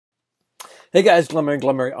Hey guys, Glen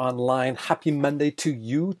Murray Online. Happy Monday to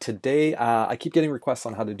you. Today, I keep getting requests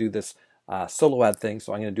on how to do this solo ad thing,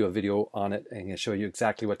 so I'm going to do a video on it and I'm going to show you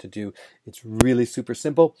exactly what to do. It's really super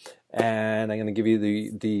simple, and I'm going to give you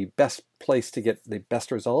the best place to get the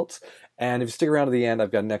best results. And if you stick around to the end,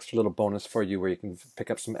 I've got an extra little bonus for you where you can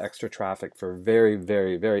pick up some extra traffic for very,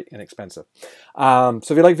 very, very inexpensive. So if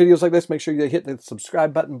you like videos like this, make sure you hit the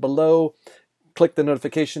subscribe button below. Click the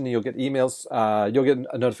notification and you'll get emails. You'll get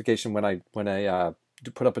a notification when I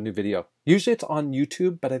put up a new video. Usually it's on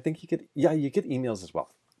YouTube, but I think you get emails as well.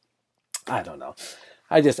 I don't know.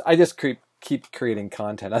 I just keep creating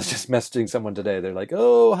content. I was just messaging someone today. They're like,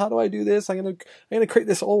 "Oh, how do I do this? I'm gonna create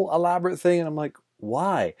this whole elaborate thing." And I'm like,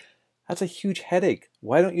 "Why? That's a huge headache.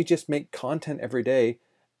 Why don't you just make content every day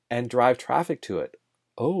and drive traffic to it?"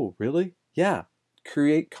 Oh, really? Yeah.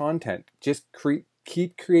 Create content.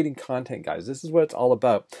 Keep creating content, guys. This is what it's all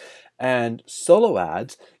about. And solo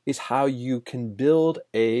ads is how you can build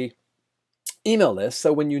a email list.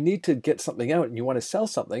 So when you need to get something out and you want to sell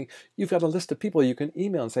something, you've got a list of people you can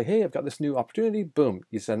email and say, "Hey, I've got this new opportunity." Boom,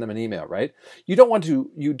 you send them an email, right? You don't want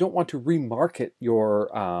to remarket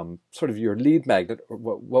your sort of your lead magnet, or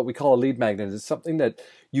what we call a lead magnet is something that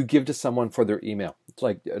you give to someone for their email. It's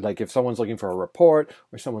like if someone's looking for a report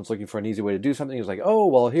or someone's looking for an easy way to do something, it's like, "Oh,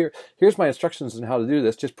 well, here's my instructions on how to do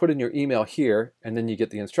this. Just put in your email here," and then you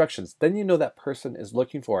get the instructions. Then you know that person is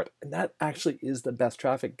looking for it. And that actually is the best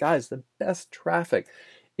traffic. Guys, the best traffic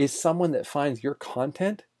is someone that finds your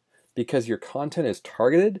content because your content is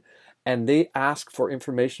targeted and they ask for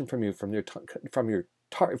information from you from your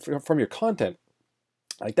content.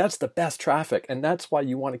 Like, that's the best traffic, and that's why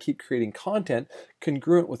you want to keep creating content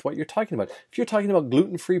congruent with what you're talking about. If you're talking about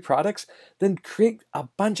gluten-free products, then create a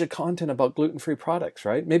bunch of content about gluten-free products,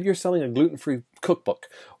 right? Maybe you're selling a gluten-free cookbook,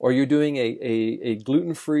 or you're doing a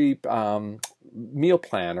gluten-free meal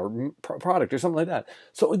plan or product or something like that.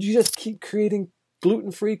 So you just keep creating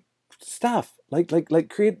gluten-free stuff. Like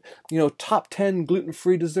create, top 10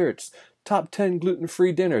 gluten-free desserts, top 10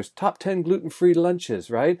 gluten-free dinners, top 10 gluten-free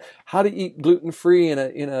lunches, right? How to eat gluten-free in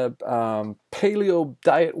a paleo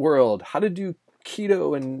diet world, how to do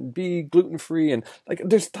keto and be gluten-free, and like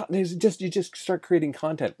you just start creating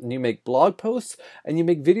content, and you make blog posts and you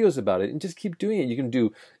make videos about it and just keep doing it. You can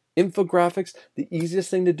do infographics. The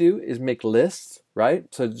easiest thing to do is make lists, right?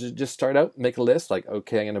 So just start out, make a list, like,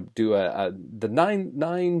 okay, I'm going to do the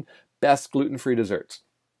nine best gluten-free desserts.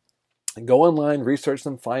 Go online, research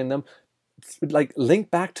them, find them, like link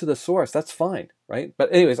back to the source. That's fine, right?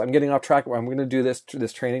 But anyways, I'm getting off track. I'm going to do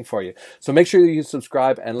this training for you. So make sure you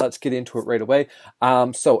subscribe and let's get into it right away.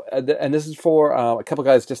 And this is for a couple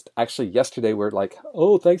guys just actually yesterday were like,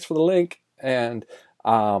 "Oh, thanks for the link," and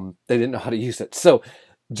they didn't know how to use it. So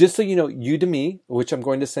just so you know, Udimi, which I'm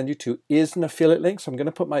going to send you to, is an affiliate link. So I'm going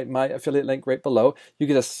to put my affiliate link right below. You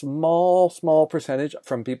get a small percentage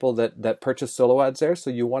from people that purchase solo ads there. So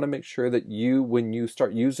you want to make sure that when you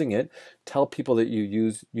start using it, tell people that you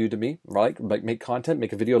use Udimi, right? Like make content,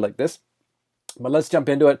 make a video like this. But let's jump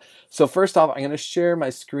into it. So first off, I'm going to share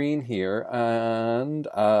my screen here, and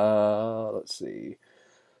let's see.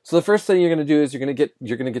 So the first thing you're going to do is you're going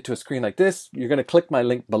to get to a screen like this. You're going to click my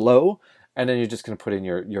link below, and then you're just going to put in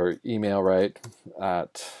your email, right,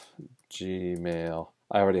 at Gmail.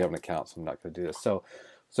 I already have an account, so I'm not going to do this. So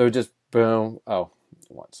just boom. Oh,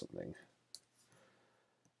 I want something.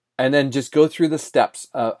 And then just go through the steps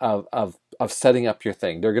of setting up your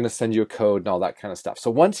thing. They're going to send you a code and all that kind of stuff. So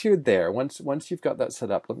once you're there, once you've got that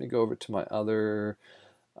set up, let me go over to my other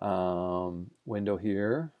window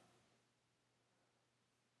here.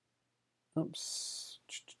 Oops,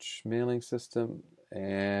 mailing system,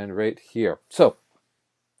 and right here. So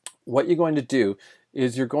what you're going to do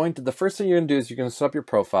is the first thing you're going to do is you're going to set up your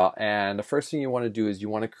profile, and the first thing you want to do is you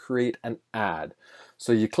want to create an ad.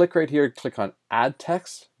 So you click right here, click on add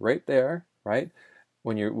text right there, right?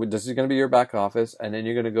 This is going to be your back office, and then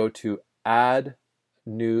you're going to go to add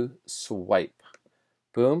new swipe.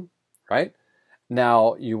 Boom, right?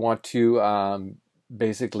 Now you want to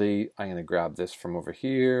basically, I'm going to grab this from over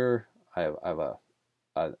here. I have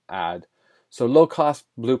an ad. So low cost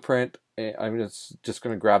blueprint. I'm just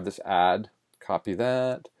going to grab this ad, copy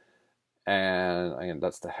that, and again,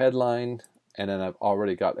 that's the headline. And then I've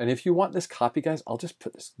already got. And if you want this copy, guys, I'll just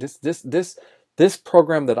put this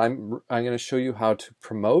program that I'm going to show you how to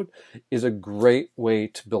promote is a great way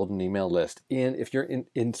to build an email list. If you're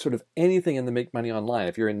in sort of anything in the make money online,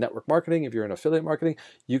 if you're in network marketing, if you're in affiliate marketing,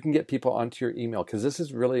 you can get people onto your email, because this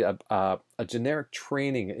is really a generic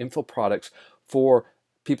training, info products for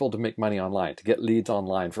people to make money online, to get leads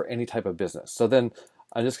online for any type of business. So then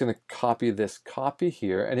I'm just going to copy this copy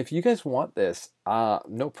here. And if you guys want this,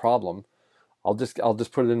 no problem. I'll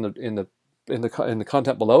just put it in the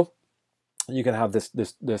content below. You can have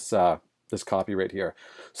this copy right here.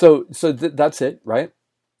 So that's it, right?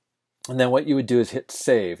 And then what you would do is hit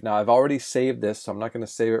save. Now I've already saved this, so I'm not going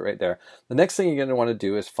to save it right there. The next thing you're going to want to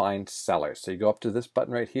do is find sellers. So you go up to this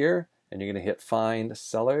button right here, and you're going to hit find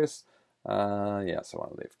sellers. Yes, I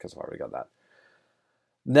want to leave because I've already got that.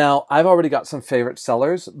 Now, I've already got some favorite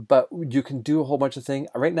sellers, but you can do a whole bunch of things.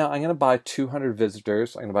 Right now, I'm going to buy 200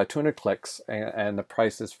 visitors. I'm going to buy 200 clicks, and the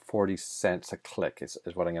price is 40 cents a click is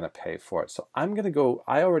what I'm going to pay for it. So I'm going to go,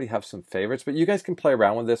 I already have some favorites, but you guys can play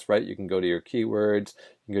around with this, right? You can go to your keywords,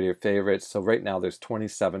 you can go to your favorites. So right now, there's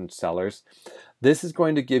 27 sellers. This is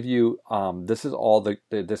going to give you, this is all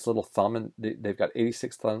this little thumb, and they've got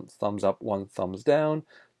 86 thumbs up, 1 thumbs down.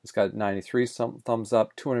 It's got 93 thumbs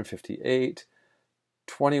up, 258.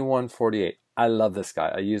 2148. I love this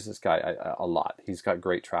guy. I use this guy a lot. He's got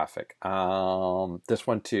great traffic. This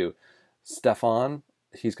one too, Stefan.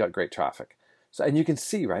 He's got great traffic. So, and you can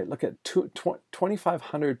see, right? Look at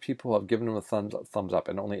 2,500 people have given him a thumbs up,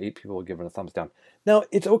 and only 8 people have given a thumbs down. Now,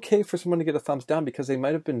 it's okay for someone to get a thumbs down because they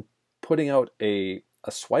might have been putting out a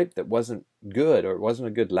swipe that wasn't good, or it wasn't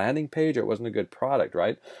a good landing page, or it wasn't a good product,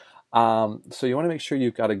 right? So you want to make sure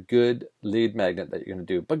you've got a good lead magnet that you're going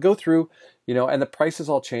to do. But go through, and the prices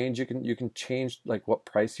all change. You can change like what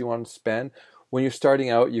price you want to spend. When you're starting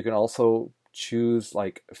out, you can also choose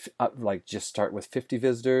like just start with 50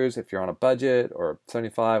 visitors if you're on a budget, or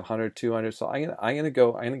 75, 100, 200. So I'm gonna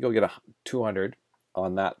go get a 200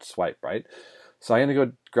 on that swipe, right? So I'm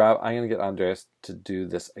gonna get Andres to do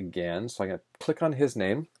this again. So I'm gonna click on his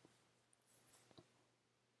name.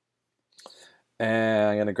 And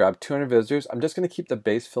I'm going to grab 200 visitors. I'm just going to keep the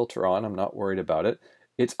base filter on. I'm not worried about it.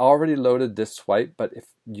 It's already loaded this swipe, but if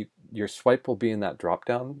your swipe will be in that drop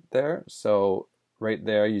down there. So right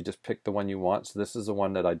there, you just pick the one you want. So this is the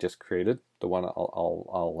one that I just created, the one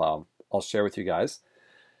I'll share with you guys.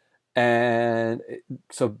 And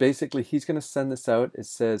so basically, he's going to send this out. It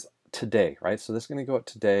says today, right? So this is going to go out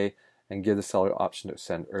today and give the seller option to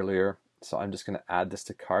send earlier. So I'm just going to add this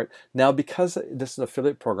to cart. Now, because this is an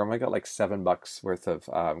affiliate program, I got like $7 worth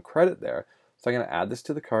of credit there. So I'm going to add this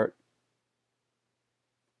to the cart.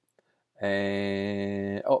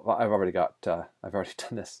 And I've already done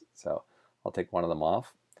this. So I'll take one of them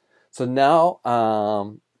off. So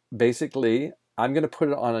now, basically, I'm going to put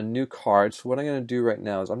it on a new card. So what I'm going to do right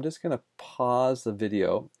now is I'm just going to pause the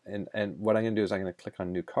video. And what I'm going to do is I'm going to click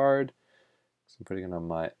on new card. So I'm putting it on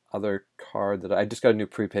my other card that I just got a new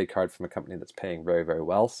prepaid card from a company that's paying very, very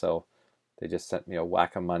well. So they just sent me a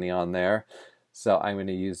whack of money on there. So I'm going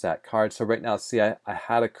to use that card. So right now, see, I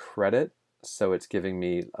had a credit, so it's giving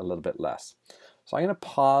me a little bit less. So I'm going to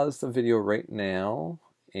pause the video right now.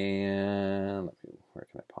 And where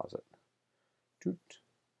can I pause it?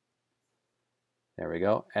 There we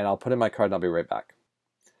go. And I'll put in my card and I'll be right back.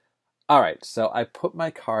 All right, so I put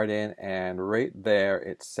my card in, and right there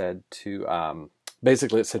it said to,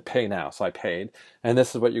 basically it said pay now, so I paid. And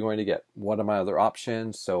this is what you're going to get. What are my other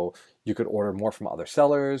options? So you could order more from other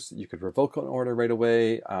sellers. You could revoke an order right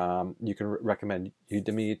away. You can recommend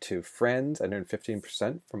Udimi to friends and earn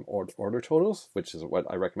 15% from order totals, which is what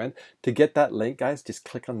I recommend. To get that link, guys, just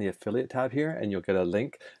click on the affiliate tab here and you'll get a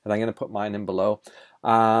link. And I'm going to put mine in below.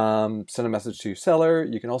 Send a message to your seller.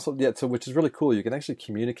 You can also, which is really cool, you can actually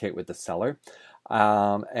communicate with the seller.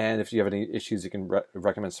 And if you have any issues, you can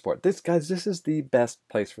recommend support. This is the best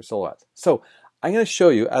place for solo ads. So I'm going to show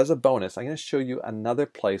you, as a bonus, I'm going to show you another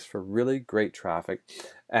place for really great traffic.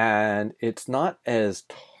 And it's not as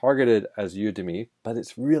targeted as Udimi, but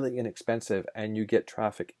it's really inexpensive and you get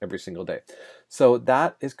traffic every single day. So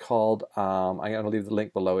that is called, I'm going to leave the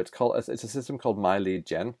link below. It's a system called My Lead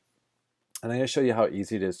Gen. And I'm going to show you how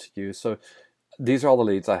easy it is to use. So these are all the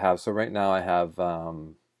leads I have. So right now I have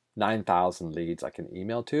 9,000 leads I can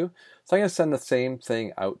email to. So I'm going to send the same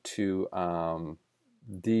thing out to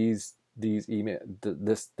these email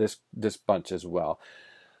this bunch as well.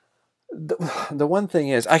 The one thing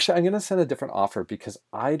is, actually, I'm going to send a different offer because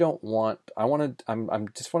I just want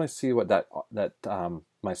to see what that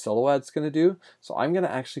my solo ad's going to do. So I'm going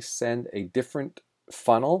to actually send a different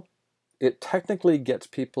funnel. It technically gets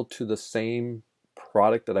people to the same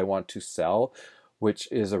product that I want to sell, which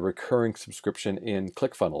is a recurring subscription in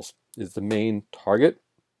ClickFunnels, is the main target.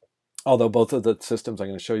 Although both of the systems I'm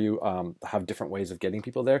going to show you have different ways of getting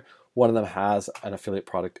people there. One of them has an affiliate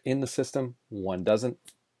product in the system, one doesn't.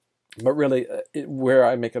 But really, where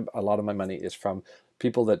I make a lot of my money is from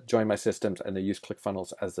people that join my systems and they use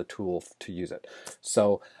ClickFunnels as the tool to use it.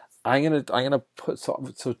 So I'm gonna put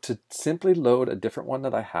so to simply load a different one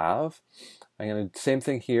that I have. I'm gonna same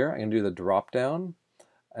thing here. I'm gonna do the drop down.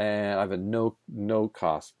 and I have a no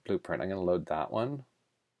cost blueprint. I'm going to load that one.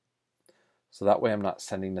 So that way I'm not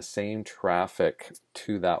sending the same traffic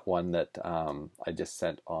to that one that I just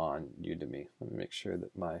sent on Udemy. Let me make sure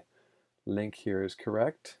that my link here is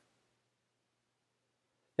correct.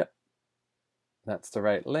 Yep, that's the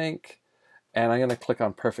right link. And I'm going to click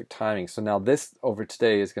on perfect timing. So now this over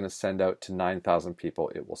today is going to send out to 9,000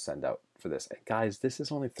 people. It will send out for this. And guys, this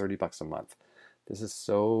is only 30 bucks a month. This is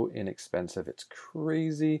so inexpensive. It's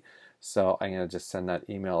crazy. So I'm going to just send that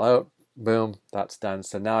email out. Boom, that's done.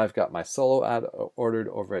 So now I've got my solo ad ordered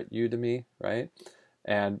over at Udemy, right?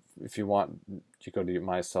 And if you want, you go to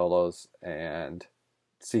my solos and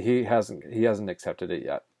see, he hasn't accepted it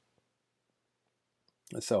yet.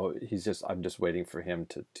 So I'm just waiting for him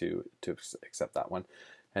to accept that one,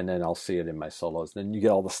 and then I'll see it in my solos. Then you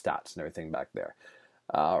get all the stats and everything back there.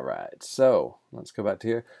 All right, so let's go back to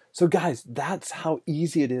here. So guys, that's how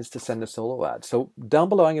easy it is to send a solo ad. So down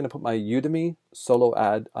below, I'm going to put my Udemy solo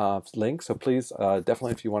ad link. So please,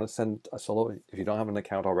 definitely, if you want to send a solo, if you don't have an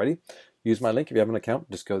account already, use my link. If you have an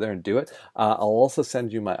account, just go there and do it. I'll also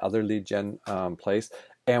send you my other lead gen place.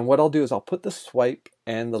 And what I'll do is I'll put the swipe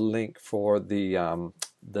and the link for the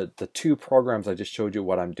two programs I just showed you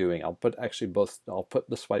what I'm doing. I'll put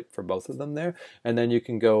the swipe for both of them there, and then you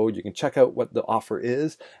can check out what the offer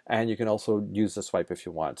is, and you can also use the swipe if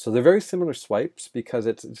you want. So they're very similar swipes because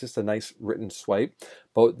it's just a nice written swipe,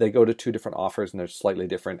 but they go to two different offers and they're slightly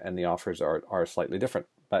different, and the offers are slightly different.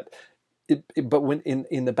 But when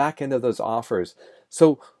in the back end of those offers,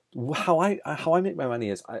 so how I make my money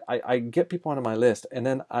is I get people onto my list, and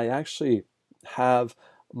then I actually have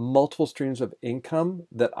multiple streams of income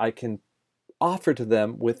that I can offer to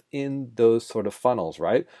them within those sort of funnels,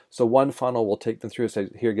 right? So one funnel will take them through and say,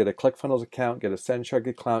 here, get a ClickFunnels account, get a SendShark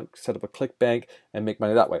account, set up a ClickBank, and make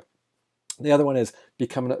money that way. The other one is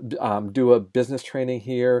do a business training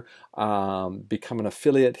here, become an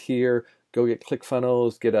affiliate here, go get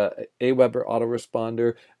ClickFunnels, get a Aweber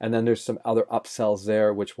autoresponder, and then there's some other upsells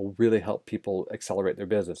there which will really help people accelerate their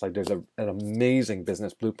business. Like there's an amazing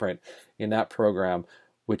business blueprint in that program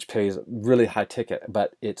which pays really high ticket,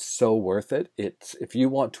 but it's so worth it. If you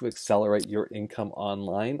want to accelerate your income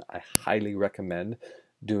online, I highly recommend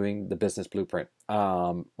doing the business blueprint.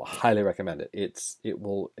 Highly recommend it. It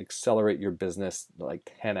will accelerate your business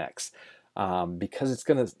like 10x. Because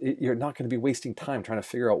you're not going to be wasting time trying to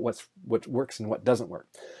figure out what works and what doesn't work.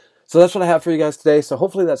 So that's what I have for you guys today. So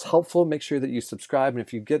hopefully that's helpful. Make sure that you subscribe, and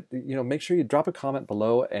if you get, make sure you drop a comment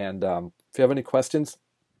below. And if you have any questions,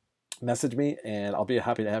 message me, and I'll be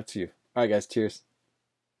happy to answer you. All right, guys. Cheers.